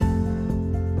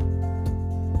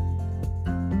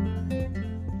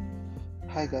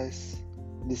Hi guys,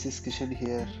 this is Kishan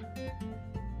here.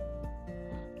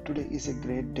 Today is a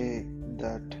great day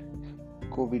that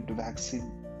COVID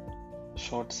vaccine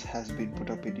shots has been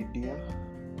put up in India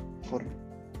for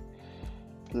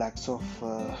lakhs of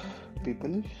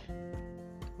people,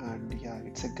 and yeah,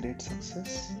 it's a great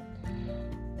success.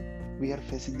 We are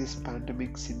facing this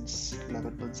pandemic since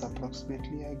 11 months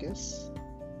approximately, I guess,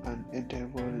 and entire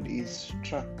world is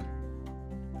stuck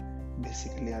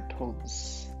basically at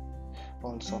homes.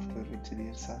 All software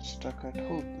engineers are stuck at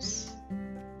homes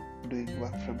doing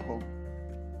work from home,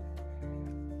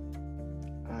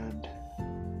 and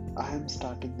I am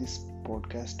starting this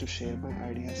podcast to share my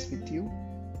ideas with you.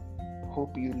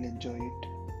 Hope you'll enjoy it.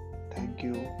 Thank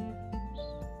you.